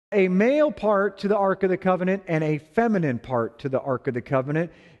a male part to the Ark of the Covenant and a feminine part to the Ark of the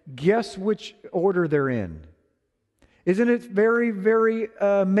Covenant. Guess which order they're in? Isn't it very, very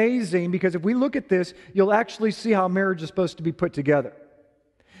amazing? Because if we look at this, you'll actually see how marriage is supposed to be put together.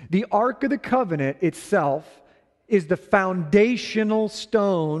 The Ark of the Covenant itself is the foundational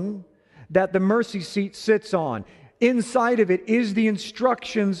stone that the mercy seat sits on. Inside of it is the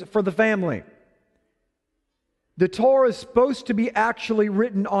instructions for the family. The Torah is supposed to be actually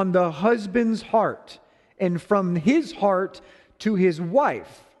written on the husband's heart and from his heart to his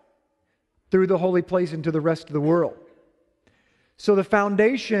wife through the holy place into the rest of the world. So the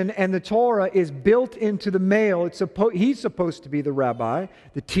foundation and the Torah is built into the male. He's supposed to be the rabbi,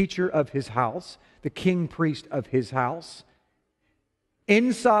 the teacher of his house, the king priest of his house.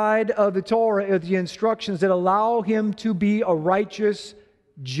 Inside of the Torah are the instructions that allow him to be a righteous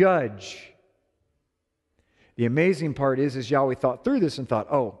judge. The amazing part is Yahweh thought through this and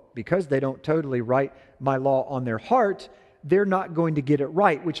thought, oh, because they don't totally write my law on their heart, they're not going to get it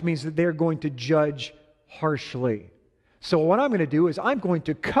right, which means that they're going to judge harshly. So what I'm going to do is I'm going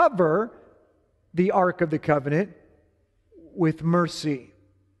to cover the Ark of the Covenant with mercy.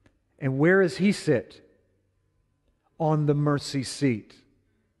 And where does he sit? On the mercy seat.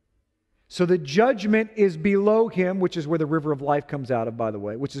 So the judgment is below him, which is where the river of life comes out of, by the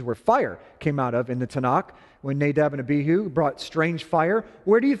way, which is where fire came out of in the Tanakh. When Nadab and Abihu brought strange fire,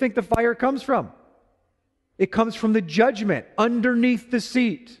 where do you think the fire comes from? It comes from the judgment underneath the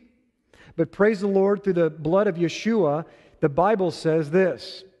seat. But praise the Lord, through the blood of Yeshua, the Bible says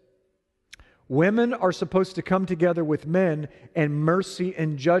this: women are supposed to come together with men, and mercy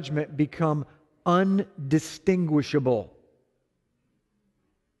and judgment become undistinguishable.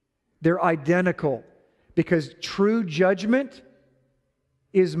 They're identical, because true judgment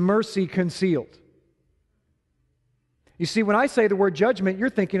is mercy concealed. You see, when I say the word judgment, you're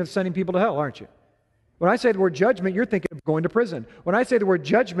thinking of sending people to hell, aren't you? When I say the word judgment, you're thinking of going to prison. When I say the word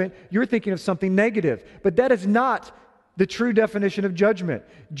judgment, you're thinking of something negative. But that is not the true definition of judgment.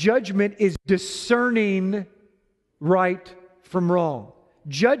 Judgment is discerning right from wrong.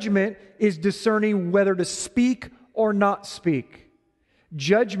 Judgment is discerning whether to speak or not speak.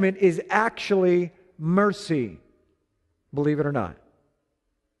 Judgment is actually mercy, believe it or not.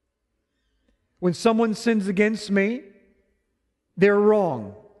 When someone sins against me, they're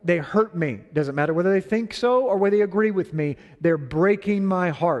wrong. They hurt me. Doesn't matter whether they think so or whether they agree with me. They're breaking my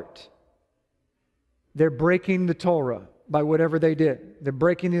heart. They're breaking the Torah by whatever they did. They're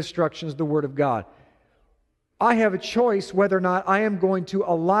breaking the instructions of the Word of God. I have a choice whether or not I am going to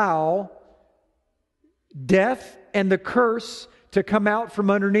allow death and the curse to come out from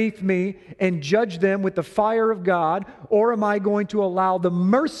underneath me and judge them with the fire of God, or am I going to allow the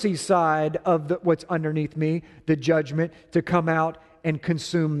mercy side of what's underneath me, the judgment, to come out and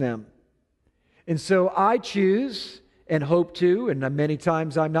consume them? And so I choose and hope to, and many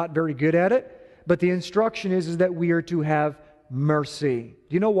times I'm not very good at it, but the instruction is that we are to have mercy.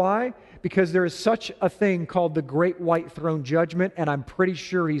 Do you know why? Because there is such a thing called the Great White Throne Judgment, and I'm pretty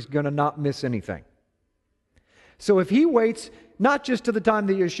sure He's going to not miss anything. So if He waits not just to the time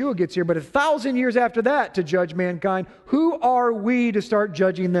that Yeshua gets here, but 1,000 years after that to judge mankind, who are we to start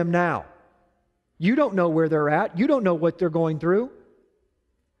judging them now? You don't know where they're at. You don't know what they're going through.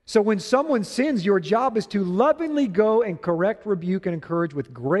 So when someone sins, your job is to lovingly go and correct, rebuke, and encourage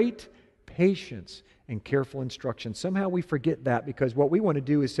with great patience and careful instruction. Somehow we forget that, because what we want to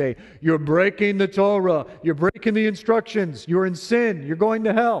do is say, you're breaking the Torah, you're breaking the instructions, you're in sin, you're going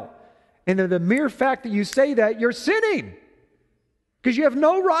to hell. And the mere fact that you say that, you're sinning. Because you have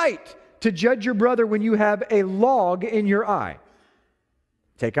no right to judge your brother when you have a log in your eye.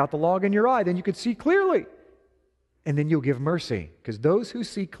 Take out the log in your eye, then you can see clearly. And then you'll give mercy. Because those who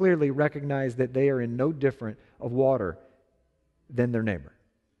see clearly recognize that they are in no different of water than their neighbor.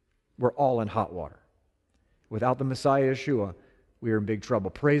 We're all in hot water. Without the Messiah Yeshua, we are in big trouble.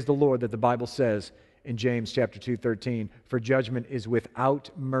 Praise the Lord that the Bible says in James chapter 2:13, for judgment is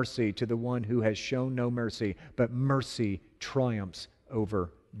without mercy to the one who has shown no mercy, but mercy triumphs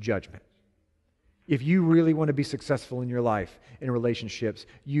over judgment. If you really want to be successful in your life, in relationships,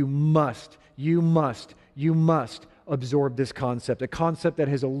 you must absorb this concept, a concept that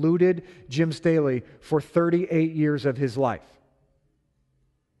has eluded Jim Staley for 38 years of his life.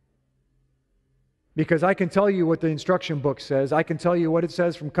 Because I can tell you what the instruction book says, I can tell you what it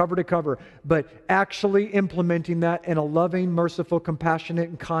says from cover to cover, but actually implementing that in a loving, merciful, compassionate,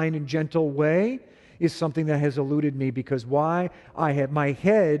 and kind and gentle way is something that has eluded me. Because why? My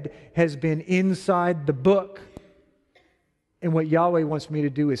head has been inside the book. And what Yahweh wants me to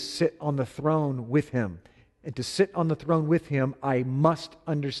do is sit on the throne with Him And to sit on the throne with him, I must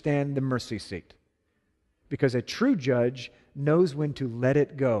understand the mercy seat. Because a true judge knows when to let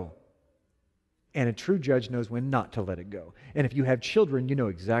it go. And a true judge knows when not to let it go. And if you have children, you know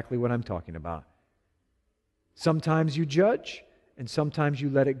exactly what I'm talking about. Sometimes you judge, and sometimes you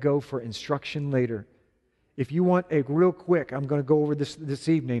let it go for instruction later. If you want a real quick, I'm going to go over this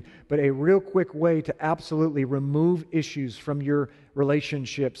evening, but a real quick way to absolutely remove issues from your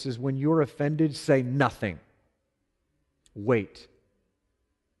relationships is when you're offended, say nothing. Wait.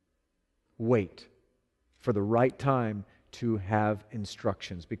 Wait for the right time to have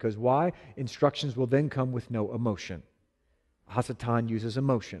instructions. Because why? Instructions will then come with no emotion. Hasatan uses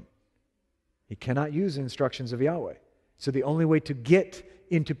emotion. He cannot use instructions of Yahweh. So the only way to get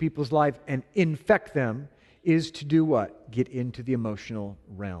into people's life and infect them is to do what? Get into the emotional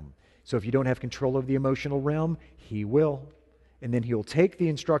realm. So if you don't have control of the emotional realm, he will. And then he'll take the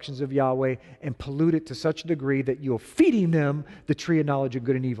instructions of Yahweh and pollute it to such a degree that you're feeding them the tree of knowledge of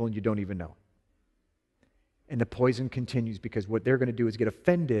good and evil and you don't even know. And the poison continues because what they're going to do is get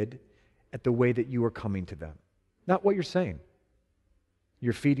offended at the way that you are coming to them. Not what you're saying.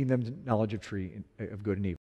 You're feeding them the knowledge of tree of good and evil.